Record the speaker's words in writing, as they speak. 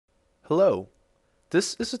Hello,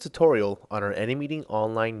 this is a tutorial on our AnyMeeting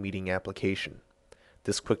online meeting application.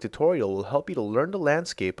 This quick tutorial will help you to learn the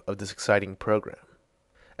landscape of this exciting program.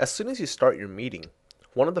 As soon as you start your meeting,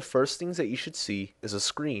 one of the first things that you should see is a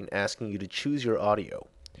screen asking you to choose your audio.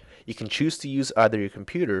 You can choose to use either your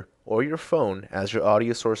computer or your phone as your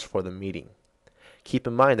audio source for the meeting. Keep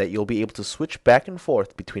in mind that you'll be able to switch back and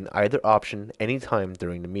forth between either option anytime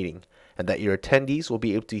during the meeting, and that your attendees will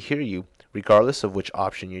be able to hear you regardless of which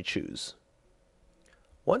option you choose.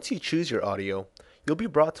 Once you choose your audio, you'll be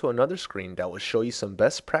brought to another screen that will show you some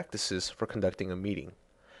best practices for conducting a meeting.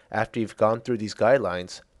 After you've gone through these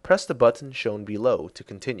guidelines, press the button shown below to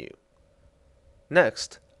continue.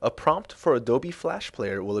 Next, a prompt for Adobe Flash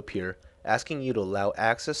Player will appear asking you to allow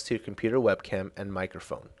access to your computer webcam and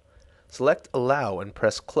microphone. Select Allow and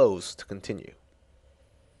press Close to continue.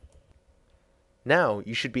 Now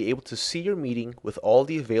you should be able to see your meeting with all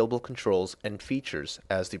the available controls and features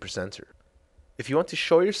as the presenter. If you want to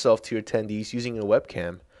show yourself to your attendees using a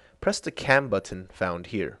webcam, press the Cam button found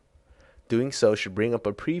here. Doing so should bring up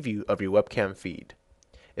a preview of your webcam feed.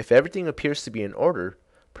 If everything appears to be in order,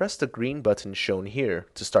 press the green button shown here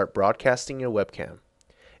to start broadcasting your webcam.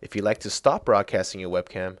 If you'd like to stop broadcasting your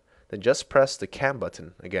webcam, then just press the Cam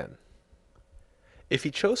button again. If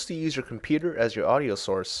you chose to use your computer as your audio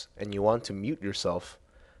source and you want to mute yourself,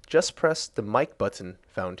 just press the mic button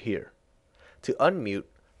found here. To unmute,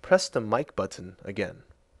 press the mic button again.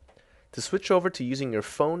 To switch over to using your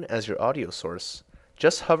phone as your audio source,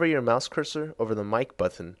 just hover your mouse cursor over the mic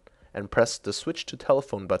button and press the switch to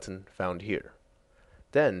telephone button found here.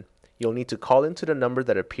 Then, you'll need to call into the number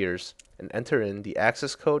that appears and enter in the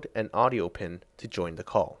access code and audio pin to join the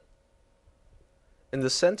call. In the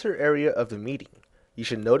center area of the meeting, you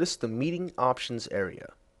should notice the Meeting Options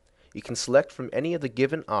area. You can select from any of the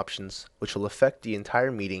given options, which will affect the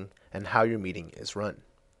entire meeting and how your meeting is run.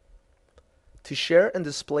 To share and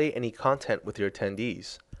display any content with your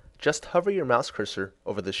attendees, just hover your mouse cursor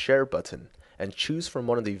over the Share button and choose from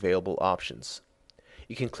one of the available options.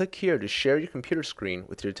 You can click here to share your computer screen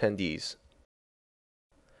with your attendees.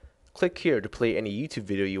 Click here to play any YouTube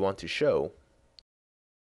video you want to show.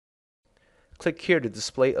 Click here to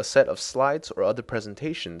display a set of slides or other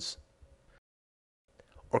presentations,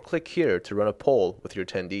 or click here to run a poll with your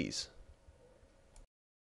attendees.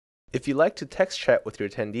 If you like to text chat with your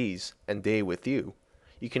attendees and they with you,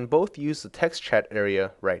 you can both use the text chat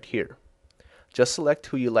area right here. Just select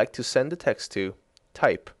who you like to send the text to,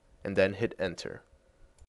 type, and then hit enter.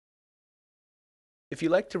 If you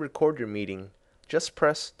like to record your meeting, just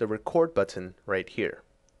press the record button right here.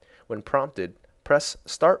 When prompted, press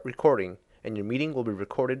start recording and your meeting will be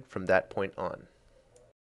recorded from that point on.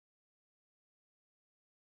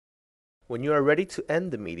 When you are ready to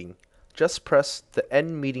end the meeting, just press the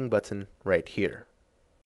End Meeting button right here.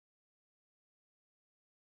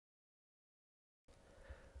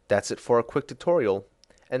 That's it for a quick tutorial,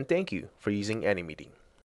 and thank you for using AnyMeeting.